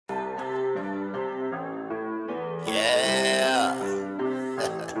Yeah.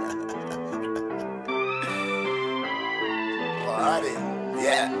 Party.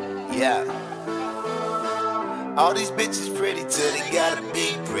 Yeah, yeah. All these bitches pretty till they gotta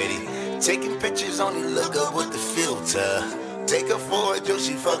be pretty. Taking pictures only look up with the filter. Take her for a joke,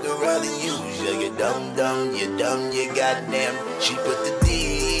 she fuck around and use ya. You dumb, you dumb, you goddamn. She put the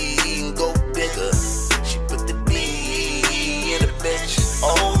D and go bigger. She put the B in the bitch.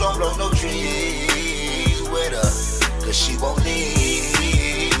 Oh, don't blow no trees with her, cause she won't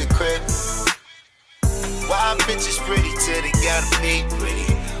need the crib. Why bitches pretty till they gotta be pretty?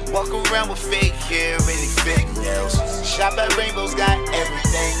 Walk around with fake hair and fake nails. Shop at Rainbows, got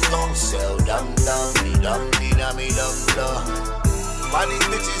everything on sale. Dum dum dee dum dee dum dee dum dum. Why these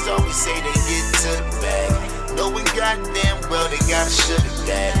bitches always say they get to the bag, knowing goddamn well they got a sugar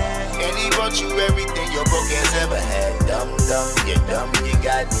dad. And he brought you everything your broke ass ever had. Dumb, you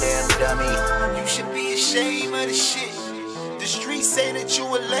goddamn dummy. You should be ashamed of the shit. The streets say that you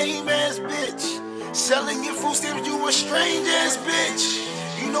a lame ass bitch. Selling your food stamps, you a strange ass bitch.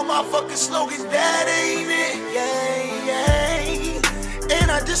 You know my fucking slogan, that ain't it. Yeah. And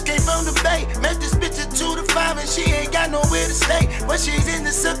I just came from the Bay. Met this bitch at 2 to 5 and she ain't got nowhere to stay. But she's in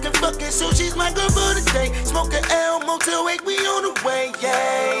the sucking fucking, so she's my girl for the day. Smoking L, Motel 8, we on the way.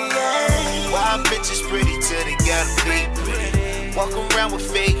 Yeah. Why bitches pretty till they gotta be pretty? Walk around with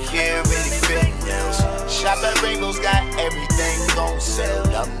fake hair, really fake nails. Shop at Rainbows, got everything on sale.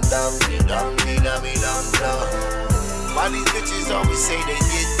 Dum dum dee dum dee dum dee dum dum. Why these bitches always say they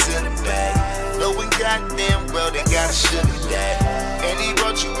get to the bag, knowing goddamn well they got a sugar dad. And he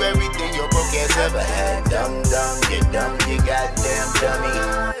brought you everything your broke ass ever had. Dumb, you goddamn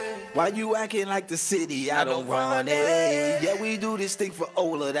dummy. Why you acting like the city? I don't run it. Yeah, we do this thing for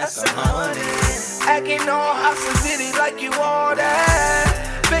Ola, that's 100. Acting all house and city like you all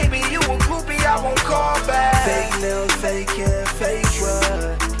that. Baby, you a groupie, I won't call back. Fake nails, fake hair, fake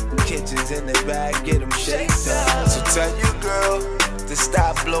run. Kitchens in the back, get them shaped up. So tell your girl to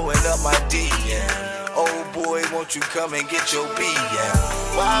stop blowing up my DM. Oh boy, won't you come and get your BM?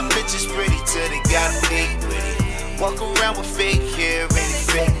 Why bitches pretty till they gotta be pretty? Walk around with fake hair and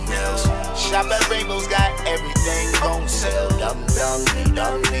fake nails. Shop at Rainbows, got everything on sale. Dum dum dee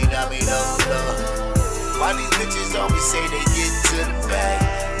dum dee dum dee dum dum. Why these bitches always say they get to the bag,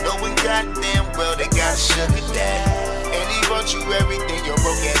 knowing goddamn well they got a sugar dad. And he brought you everything your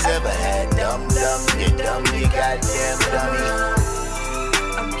broke ass ever had. Dumb, you goddamn dummy.